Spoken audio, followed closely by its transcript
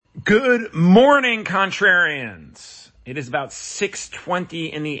Good morning, Contrarians. It is about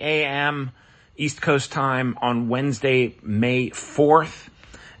 6:20 in the a.m. East Coast time on Wednesday, May 4th.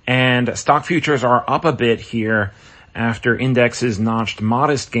 And stock futures are up a bit here after indexes notched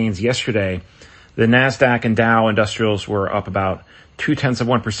modest gains yesterday. The NASDAQ and Dow Industrials were up about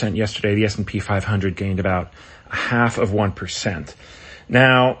 0.2% yesterday. The S&P 500 gained about 0.5%.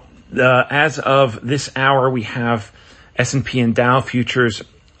 Now, as of this hour, we have S&P and Dow futures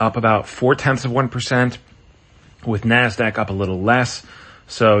up about 0.4%, with NASDAQ up a little less,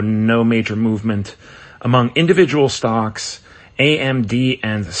 so no major movement. Among individual stocks, AMD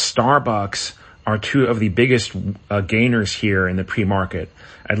and Starbucks are two of the biggest gainers here in the pre-market,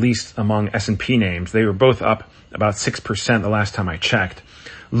 at least among S&P names. They were both up about 6% the last time I checked.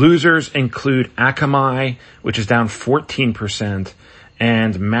 Losers include Akamai, which is down 14%,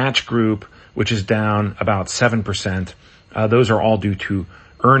 and Match Group, which is down about 7%. Those are all due to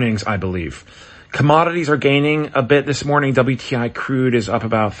earnings, I believe. Commodities are gaining a bit this morning. WTI crude is up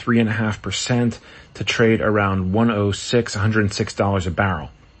about 3.5% to trade around $106 a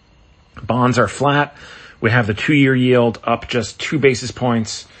barrel. Bonds are flat. We have the 2-year yield up just 2 basis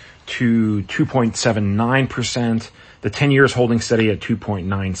points to 2.79%. The 10 years holding steady at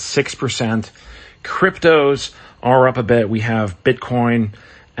 2.96%. Cryptos are up a bit. We have Bitcoin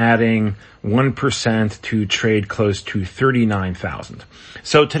adding 1% to trade close to 39,000.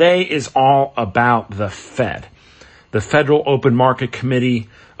 So today is all about the Fed. The Federal Open Market Committee,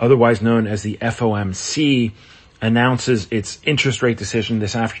 otherwise known as the FOMC, announces its interest rate decision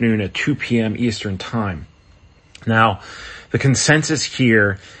this afternoon at 2 p.m. Eastern Time. Now, the consensus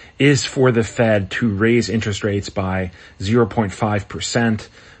here is for the Fed to raise interest rates by 0.5%,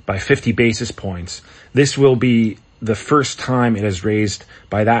 by 50 basis points. This will be the first time it has raised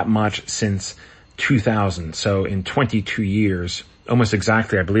by that much since 2000. So in 22 years, almost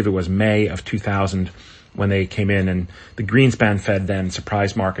exactly, I believe it was May of 2000 when they came in, and the Greenspan Fed then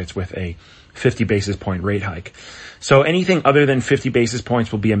surprised markets with a 50 basis point rate hike. So anything other than 50 basis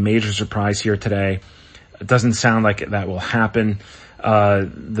points will be a major surprise here today. It doesn't sound like that will happen.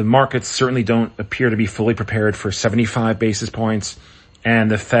 The markets certainly don't appear to be fully prepared for 75 basis points.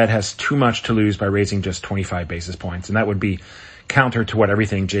 And the Fed has too much to lose by raising just 25 basis points. And that would be counter to what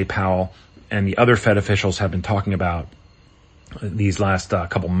everything Jay Powell and the other Fed officials have been talking about these last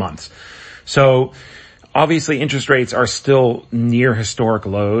couple months. So obviously interest rates are still near historic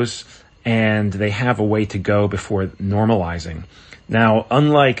lows, and they have a way to go before normalizing. Now,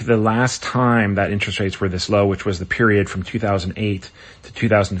 unlike the last time that interest rates were this low, which was the period from 2008 to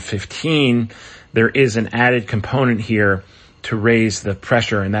 2015, there is an added component here to raise the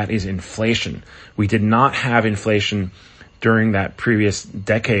pressure, and that is inflation. We did not have inflation during that previous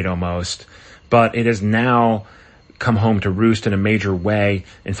decade almost, but it has now come home to roost in a major way.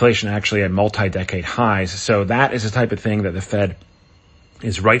 Inflation actually at multi-decade highs. So that is the type of thing that the Fed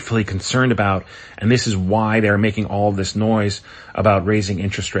is rightfully concerned about, and this is why they're making all of this noise about raising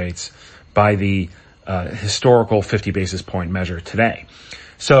interest rates by the historical 50 basis point measure today.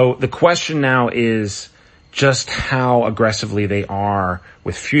 So the question now is just how aggressively they are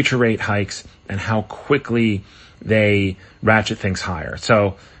with future rate hikes and how quickly they ratchet things higher.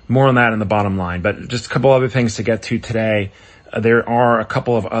 So more on that in the bottom line, but just a couple other things to get to today. There are a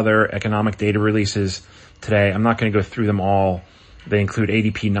couple of other economic data releases today. I'm not going to go through them all. They include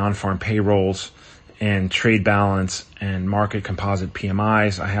ADP non-farm payrolls and trade balance and market composite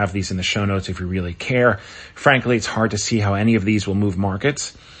PMIs. I have these in the show notes if you really care. Frankly, it's hard to see how any of these will move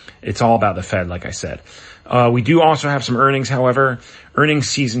markets. It's all about the Fed, like I said. We do also have some earnings, however. Earnings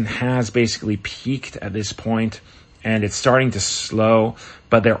season has basically peaked at this point, and it's starting to slow,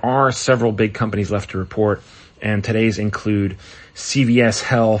 but there are several big companies left to report, and today's include CVS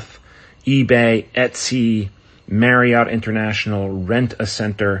Health, eBay, Etsy, Marriott International,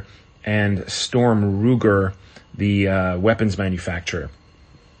 Rent-A-Center, and Storm Ruger, the weapons manufacturer.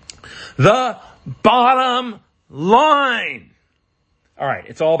 The bottom line. All right,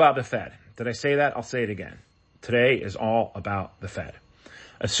 it's all about the Fed. Did I say that? I'll say it again. Today is all about the Fed.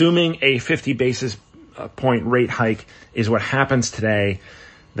 Assuming a 50 basis point rate hike is what happens today,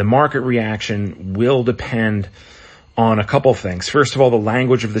 the market reaction will depend on a couple things. First of all, the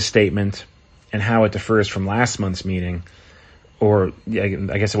language of the statement and how it differs from last month's meeting, or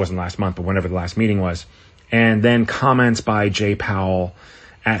I guess it wasn't last month, but whenever the last meeting was, and then comments by Jay Powell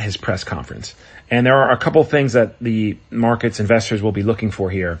at his press conference. And there are a couple things that the markets investors will be looking for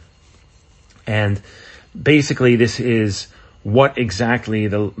here. And basically this is what exactly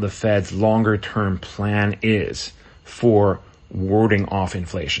the Fed's longer term plan is for warding off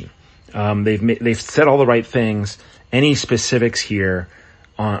inflation. They've said all the right things. Any specifics here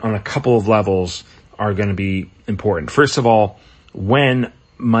on a couple of levels are going to be important. First of all, when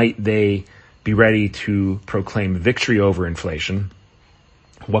might they be ready to proclaim victory over inflation?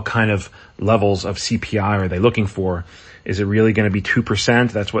 What kind of levels of CPI are they looking for? Is it really going to be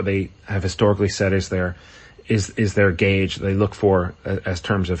 2%? That's what they have historically said is their gauge they look for as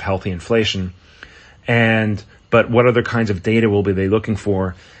terms of healthy inflation. But what other kinds of data will be they looking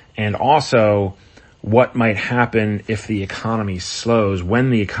for? And also, what might happen if the economy slows, when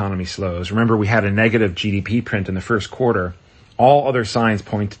the economy slows? Remember, we had a negative GDP print in the first quarter. All other signs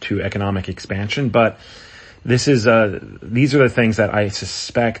point to economic expansion, but these are the things that I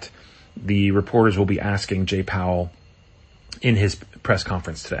suspect the reporters will be asking Jay Powell in his press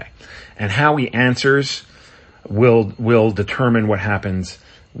conference today. And how he answers will determine what happens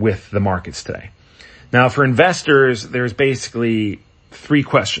with the markets today. Now, for investors, there's basically three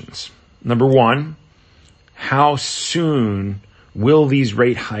questions. Number one, how soon will these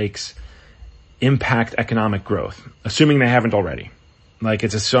rate hikes impact economic growth, assuming they haven't already? Like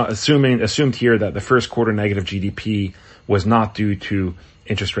it's assumed here that the first quarter negative GDP was not due to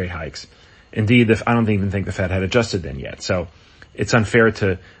interest rate hikes. Indeed, I don't even think the Fed had adjusted then yet. So it's unfair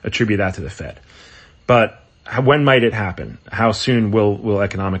to attribute that to the Fed. But when might it happen? How soon will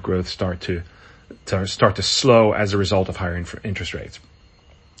economic growth start to slow as a result of higher interest rates?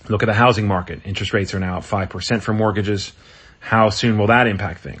 Look at the housing market. Interest rates are now at 5% for mortgages. How soon will that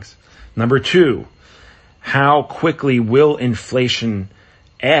impact things? Number two, how quickly will inflation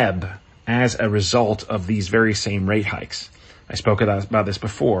ebb as a result of these very same rate hikes? I spoke about this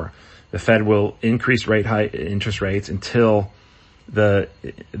before. The Fed will increase interest rates until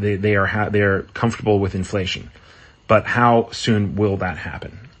they are comfortable with inflation. But how soon will that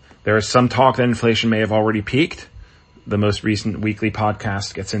happen? There is some talk that inflation may have already peaked. The most recent weekly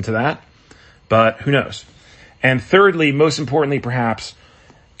podcast gets into that, but who knows? And thirdly, most importantly, perhaps,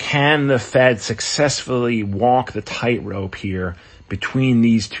 can the Fed successfully walk the tightrope here between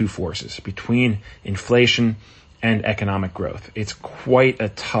these two forces, between inflation and economic growth? It's quite a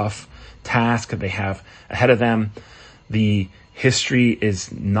tough task that they have ahead of them. The history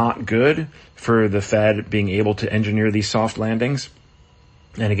is not good for the Fed being able to engineer these soft landings.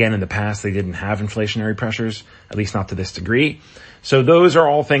 And again, in the past, they didn't have inflationary pressures, at least not to this degree. So those are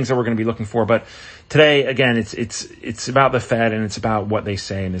all things that we're going to be looking for. But today, again, it's about the Fed and it's about what they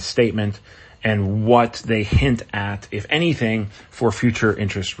say in this statement and what they hint at, if anything, for future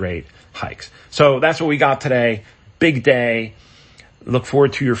interest rate hikes. So that's what we got today. Big day. Look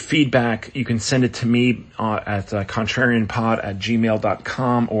forward to your feedback. You can send it to me at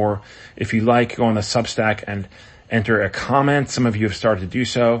contrarianpod@gmail.com, or if you like, go on the Substack and enter a comment. Some of you have started to do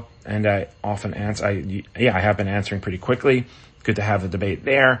so, and I often answer. I have been answering pretty quickly. Good to have the debate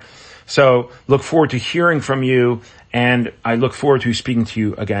there. So look forward to hearing from you, and I look forward to speaking to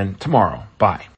you again tomorrow. Bye.